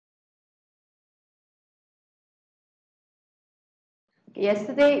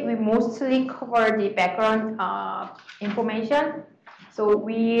yesterday we mostly covered the background information. So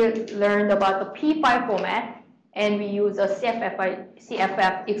we learned about the P file format, and we use a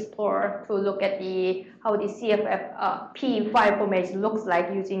CFF Explorer to look at how the CFF P file format looks like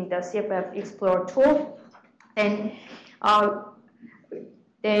using the CFF Explorer tool. Then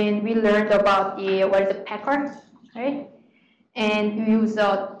we learned about what is a packer, right? And we use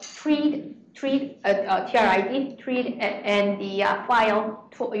a TRID and the file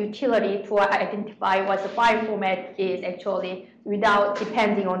utility to identify what the file format is actually without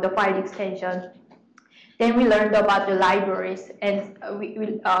depending on the file extension. Then we learned about the libraries, and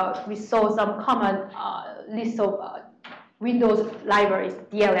we saw some common list of Windows libraries,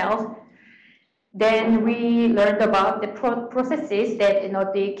 DLLs. Then we learned about the processes that,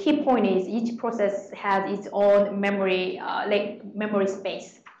 the key point is each process has its own memory, memory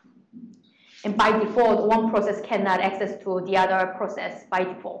space. And by default, one process cannot access to the other process by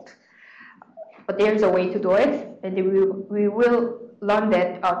default. But there's a way to do it, and we will learn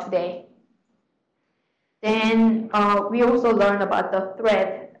that today. Then we also learn about the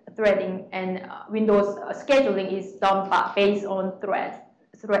threading, and Windows scheduling is done based on thread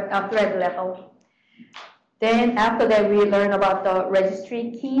level. Then after that, we learn about the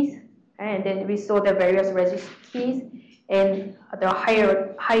registry keys, and then we saw the various registry keys, and the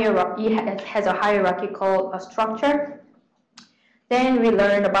hierarchy has a hierarchical structure. Then we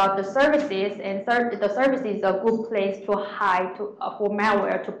learned about the services, and the service is a good place to hide for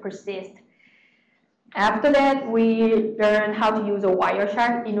malware to persist. After that, we learned how to use a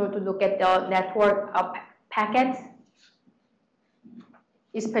Wireshark in order to look at the network packets.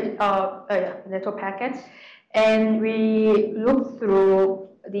 Network packets, and we looked through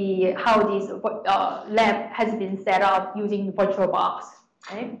how this lab has been set up using VirtualBox.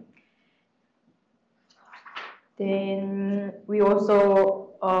 Okay. Then we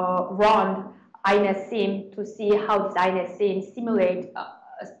also run INetSim to see how this INetSim simulates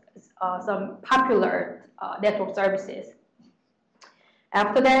some popular network services.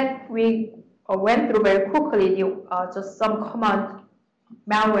 After that, we went through very quickly just some common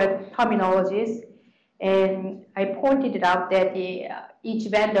malware terminologies, and I pointed it out that each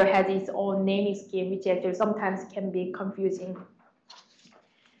vendor has its own naming scheme, which actually sometimes can be confusing.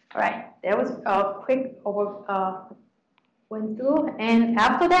 All right, that was a quick went through, and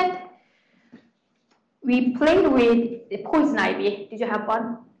after that, we played with the poison ivy. Did you have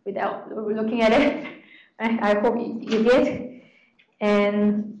fun without looking at it? I hope you did.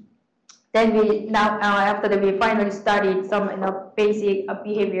 And then after that, we finally studied some basic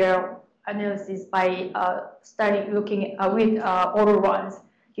behavioral analysis by looking with auto runs,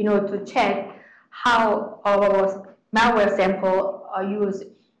 to check how our malware sample use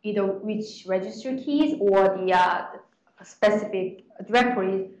either which registry keys or the specific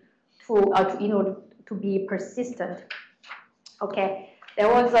directory in order to be persistent. Okay, that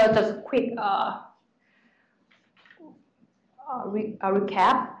was just a quick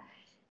recap.